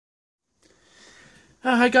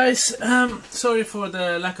Hi guys, sorry for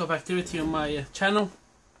the lack of activity on my channel.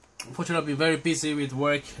 Unfortunately, I've been very busy with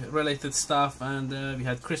work related stuff, and we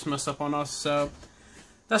had Christmas upon us, so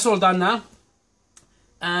that's all done now.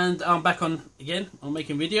 And I'm back on again on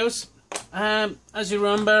making videos. As you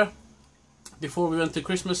remember, before we went to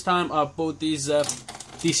Christmas time, I bought these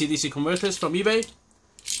DC Dc converters from eBay,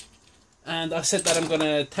 and I said that I'm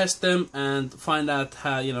gonna test them and find out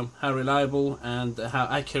how how reliable and how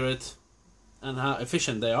accurate and how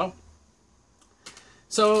efficient they are.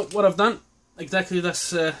 So what I've done, exactly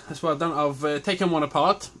that's what I've done. I've taken one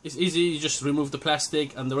apart. It's easy, you just remove the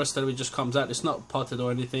plastic and the rest of it just comes out. It's not potted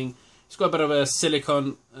or anything. It's got a bit of a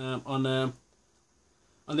silicone on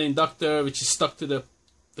the inductor, which is stuck to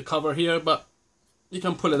the cover here, but you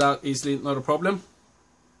can pull it out easily, not a problem.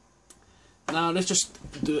 Now let's just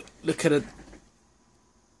look at it.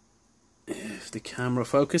 If the camera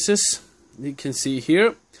focuses, you can see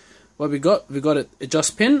here what we got an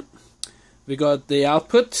adjust pin, we got the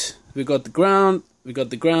output, we got the ground, we got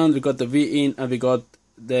the V in, and we got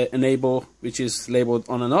the enable, which is labeled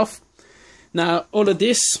on and off. Now all of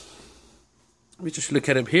this, we just look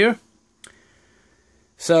at it here.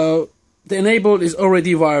 So the enable is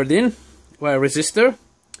already wired in via resistor.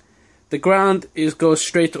 The ground goes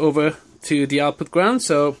straight over to the output ground,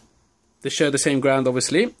 so they share the same ground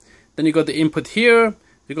obviously. Then you got the input here,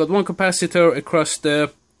 you got one capacitor across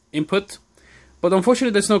the input, but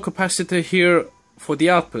unfortunately there's no capacitor here for the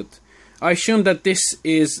output. I assume that this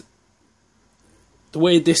is the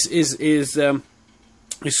way this is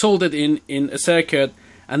soldered in a circuit,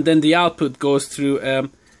 and then the output goes through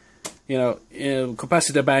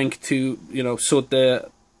capacitor bank to sort the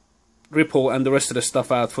ripple and the rest of the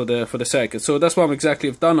stuff out for the circuit. So that's what I'm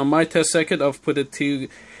exactly done on my test circuit. I've put it to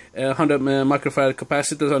 100 microfarad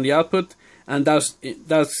capacitors on the output, and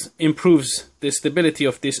that improves the stability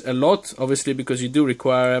of this a lot, obviously, because you do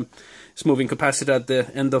require a smoothing capacitor at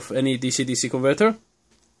the end of any DC-DC converter.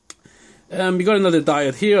 We got another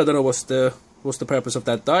diode here. I don't know what's the purpose of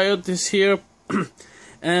that diode is here.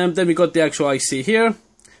 And then we got the actual IC here.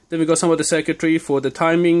 Then we got some of the circuitry for the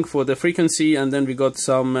timing, for the frequency, and then we got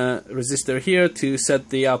some resistor here to set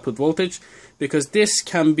the output voltage, because this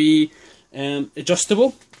can be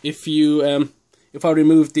adjustable. If I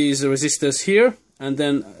remove these resistors here and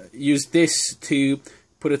then use this to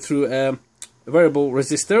put it through a variable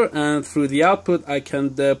resistor, and through the output I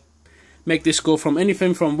can make this go from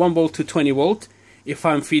anything from 1 volt to 20 volt if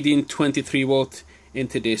I'm feeding 23 volt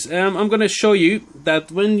into this. I'm going to show you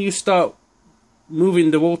that when you start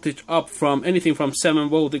moving the voltage up from anything from 7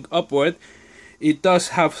 volt upward, it does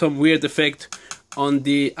have some weird effect on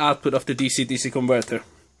the output of the DC-DC converter.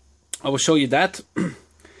 I will show you that.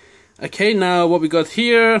 Okay, now what we got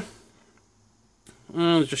here,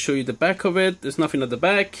 I'll just show you the back of it. There's nothing at the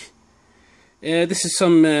back. This is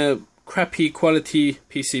some crappy quality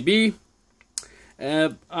PCB.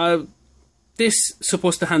 This is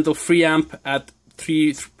supposed to handle 3 amp at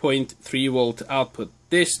 3.3 volt output.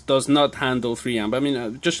 This does not handle 3 amp. I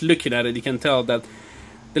mean, just looking at it, you can tell that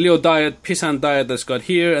the little diode, pissant diode that's got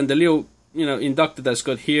here, and the little inductor that's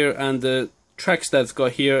got here, and the tracks that's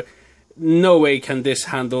got here, no way can this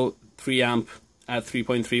handle 3 amp at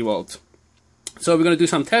 3.3 volt. So we're going to do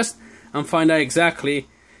some tests and find out exactly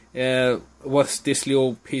what this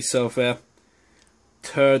little piece of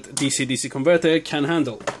third DC-DC converter can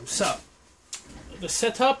handle. So the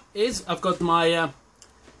setup is, I've got my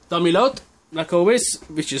dummy load, like always,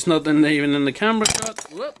 which is not even in the camera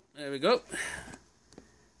shot. Whoop, there we go.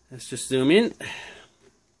 Let's just zoom in.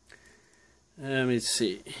 Let's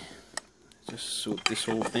see. Just sort this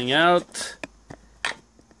whole thing out.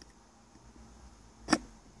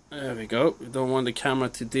 There we go. We don't want the camera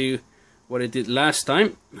to do what it did last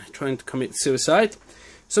time, trying to commit suicide.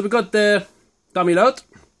 So we got the dummy load.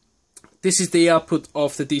 This is the output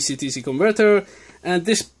of the DC-DC converter, and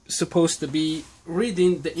this is supposed to be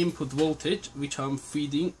reading the input voltage, which I'm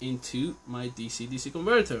feeding into my DC-DC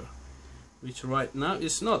converter, which right now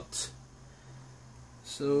is not.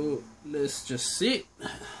 So let's just see.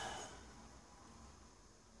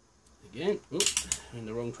 Again, in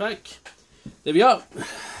the wrong track. There we are.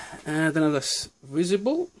 And then that's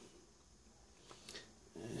visible.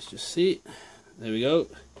 Let's just see. There we go.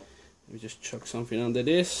 Let me just chuck something under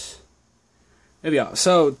this. There we are.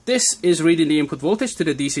 So this is reading the input voltage to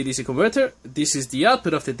the DC-DC converter. This is the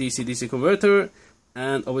output of the DC-DC converter,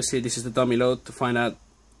 and obviously this is the dummy load to find out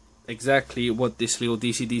exactly what this little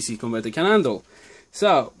DC-DC converter can handle.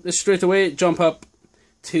 So let's straight away jump up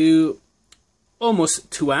to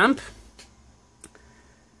almost 2 amp.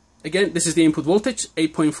 Again, this is the input voltage,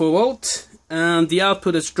 8.4 volt, and the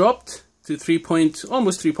output has dropped to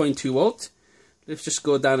almost 3.2 volt. let's just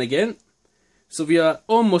go down again. So we are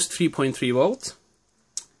almost 3.3 volt,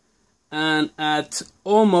 and at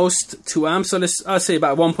almost 2 amps, so I'll say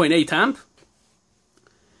about 1.8 amp,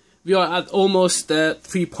 we are at almost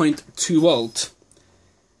 3.2 volt.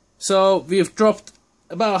 So we've dropped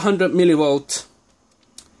about 100 millivolt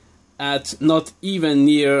at not even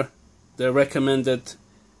near the recommended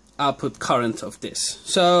output current of this.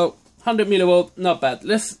 So 100 millivolt, not bad.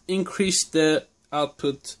 Let's increase the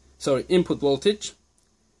input voltage.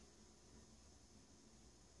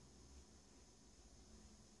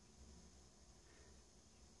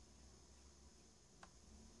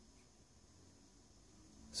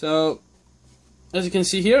 So as you can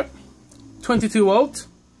see here, 22 volt.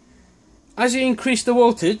 As you increase the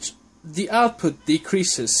voltage, the output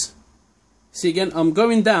decreases. See, again, I'm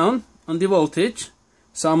going down on the voltage,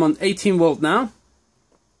 so I'm on 18 volt now.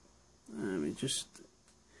 Let me just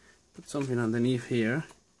put something underneath here.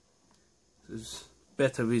 This is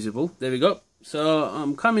better visible. There we go. So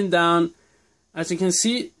I'm coming down. As you can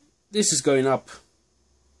see, this is going up.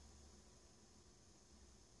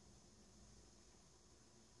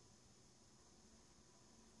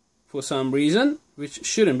 For some reason, which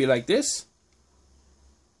shouldn't be like this.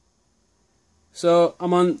 So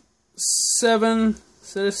I'm on 7,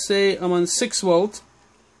 so let's say I'm on 6 volt,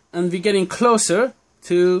 and we're getting closer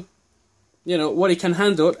to, you know, what it can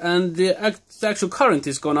handle, and the actual current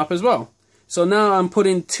is gone up as well. So now I'm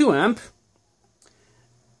putting 2 amp,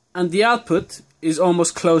 and the output is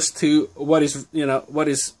almost close to what is, you know, what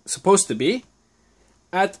is supposed to be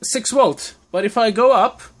at 6 volt. But if I go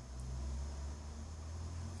up,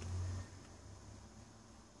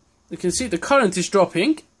 you can see the current is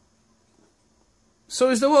dropping, so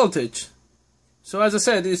is the voltage. So as I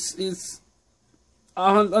said,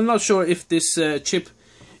 I'm not sure if this chip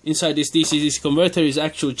inside this DC-DC converter is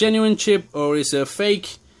actual genuine chip or is a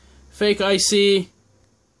fake IC.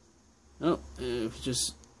 Oh, if it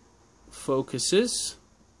just focuses.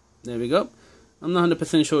 There we go. I'm not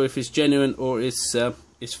 100% sure if it's genuine or it's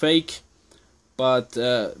fake. But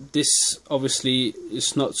this obviously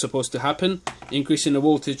is not supposed to happen. Increasing the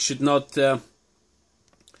voltage should not,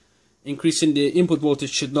 increasing the input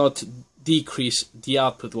voltage should not decrease the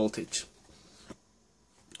output voltage.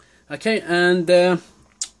 Okay, and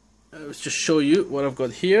let's just show you what I've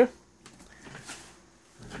got here.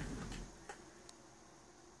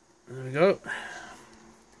 There we go.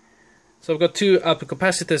 So I've got 2 output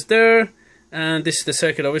capacitors there. And this is the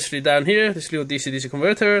circuit obviously down here, this little DC-DC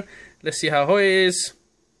converter. Let's see how hot it is.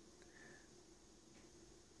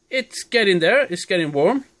 It's getting there, it's getting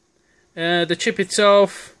warm. The chip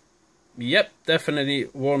itself, yep, definitely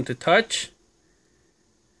warm to touch.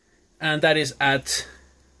 And that is at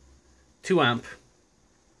 2 amp.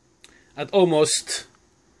 At almost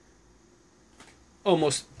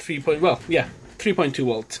 3.2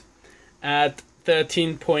 volt. At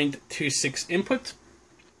 13.26 input.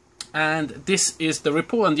 And this is the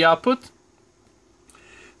ripple and the output.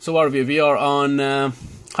 So what are we? We are on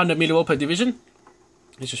 100 millivolt per division.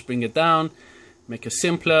 Let's just bring it down, make it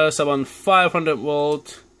simpler. So I'm on 500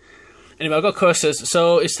 volt. Anyway, I've got cursors.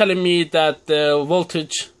 So it's telling me that the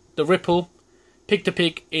voltage, the ripple, peak to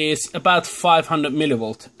peak is about 500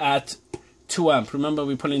 millivolt at 2 amp. Remember,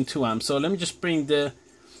 we put in 2 amp. So let me just bring the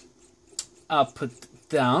output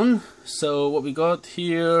down. So what we got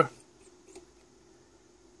here.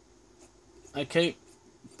 Okay,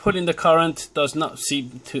 putting the current does not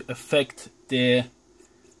seem to affect the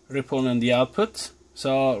ripple and the output.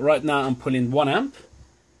 So right now I'm pulling 1 amp.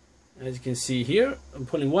 As you can see here, I'm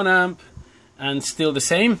pulling 1 amp and still the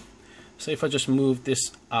same. So if I just move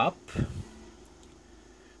this up.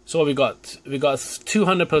 So what we got? We got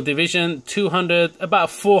 200 per division, 200, about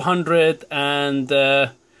 400, and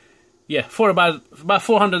yeah, for about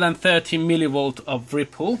 430 millivolt of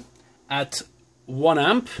ripple at 1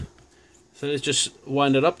 amp. So let's just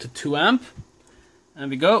wind it up to 2 amp. And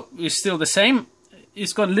we go. It's still the same.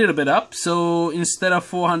 It's gone a little bit up. So instead of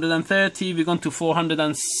 430, we've gone to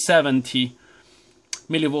 470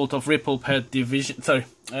 millivolt of ripple per division. Sorry,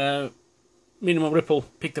 minimum ripple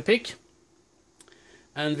peak to peak.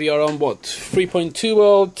 And we are on what? 3.2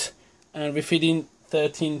 volt. And we're feeding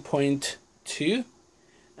 13.2.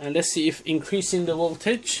 And let's see if increasing the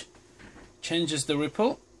voltage changes the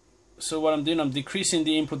ripple. So what I'm doing, I'm decreasing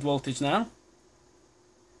the input voltage now.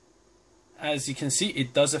 As you can see,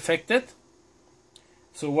 it does affect it.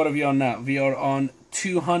 So what are we on now? We are on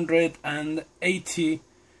 280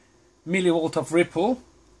 millivolt of ripple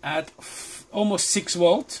at almost 6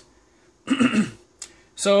 volt.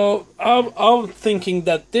 So I'm thinking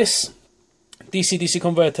that this DC-DC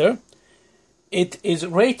converter it is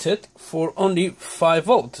rated for only 5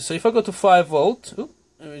 volts. So if I go to 5 volt,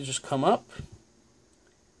 let me just come up.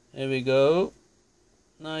 There we go.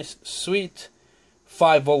 Nice, sweet.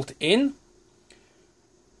 5 volt in.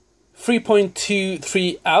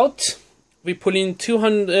 3.23 out. We pull in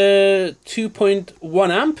 2.1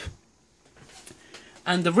 amp.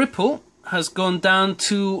 And the ripple has gone down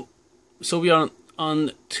to, so we are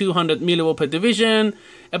on 200 millivolt per division,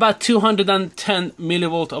 about 210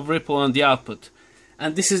 millivolt of ripple on the output.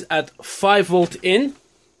 And this is at 5 volt in,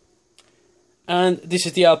 and this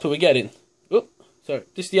is the output we're getting. Oh, sorry,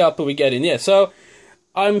 this is the output we're getting, yeah. So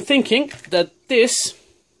I'm thinking that this,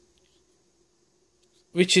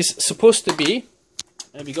 which is supposed to be,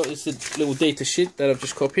 there we go, it's the little data sheet that I've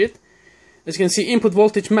just copied. As you can see, input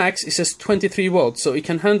voltage max, it says 23 volts, so it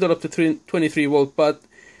can handle up to 23 volt, but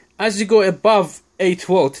as you go above 8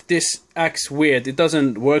 volt, this acts weird. It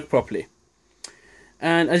doesn't work properly.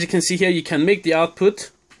 And as you can see here, you can make the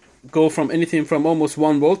output go from anything from almost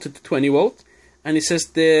 1 volt to 20 volt. And it says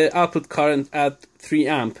the output current at 3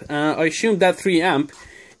 amp. I assume that 3 amp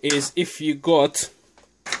is if you got...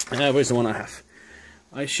 where's the one I have?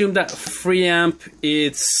 I assume that 3 amp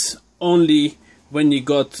it's only when you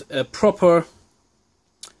got a proper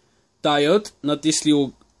diode, not this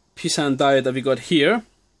little pissant diode that we got here.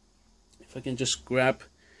 If I can just grab,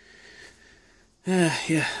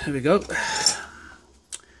 yeah, there we go.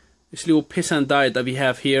 This little pissant diode that we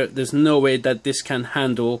have here, there's no way that this can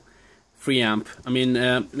handle 3 amp. I mean,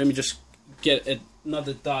 let me just get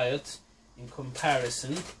another diode in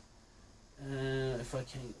comparison. If I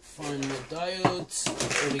can find more diodes,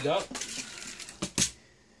 there we go.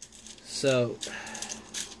 So,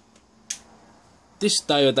 this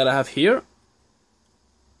diode that I have here,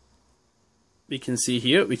 we can see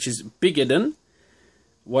here, which is bigger than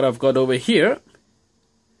what I've got over here,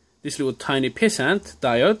 this little tiny pissant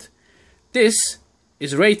diode. This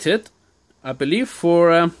is rated, I believe,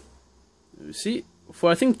 for let me see,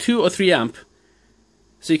 for I think 2 or 3 amp.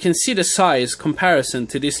 So you can see the size comparison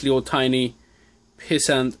to this little tiny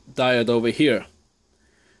pissant diode over here.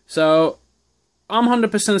 So I'm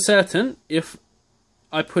 100% certain if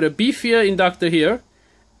I put a beefier inductor here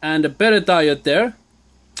and a better diode there,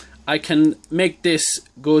 I can make this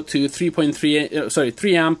go to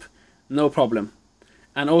 3 amp, no problem.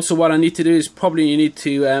 And also what I need to do is probably you need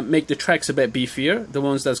to make the tracks a bit beefier, the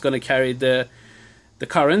ones that's going to carry the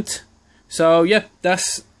current. So yeah,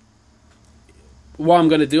 that's what I'm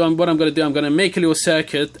going to do. I'm going to make a little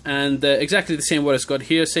circuit and exactly the same what it's got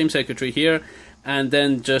here, same circuitry here. And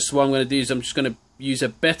then just what I'm going to do is I'm just going to use a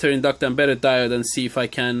better inductor and better diode and see if I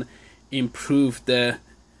can improve the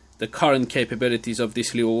current capabilities of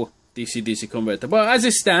this little DC-DC converter. But as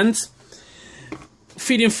it stands,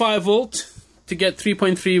 feeding 5 volt to get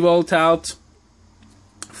 3.3 volt out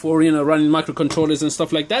for running microcontrollers and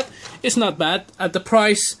stuff like that, it's not bad at the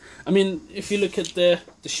price. I mean, if you look at the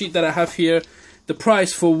sheet that I have here, the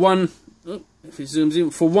price for one, if it zooms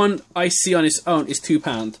in, for one IC on its own is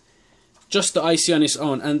 £2. Just the IC on its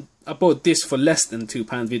own, and I bought this for less than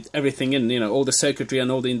 £2 with everything in, all the circuitry and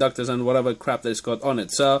all the inductors and whatever crap that it's got on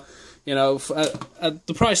it. So, at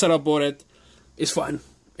the price that I bought it, it's fine.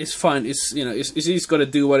 It's fine. It's got to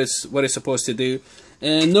do what it's supposed to do.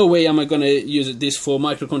 And no way am I going to use this for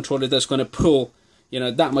microcontroller that's going to pull,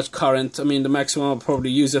 that much current. I mean, the maximum I'll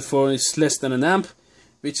probably use it for is less than an amp,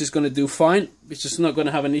 which is going to do fine, which is not going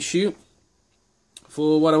to have an issue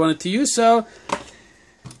for what I wanted to use. So,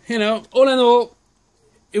 all in all,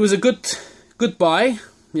 it was a good buy.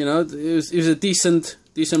 It was a decent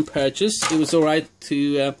purchase. It was all right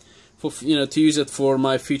to use it for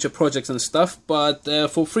my future projects and stuff. But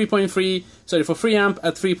for 3 amp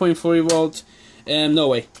at 3.4 volt, no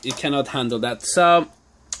way, it cannot handle that. So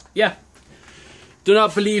yeah, do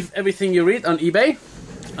not believe everything you read on eBay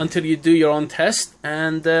until you do your own test.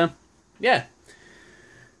 And yeah,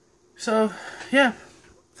 so yeah.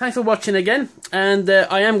 Thanks for watching again, and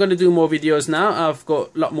I am going to do more videos now. I've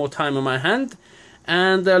got a lot more time on my hand,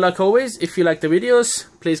 and like always, if you like the videos,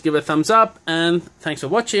 please give a thumbs up, and thanks for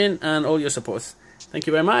watching and all your support. Thank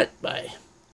you very much. Bye.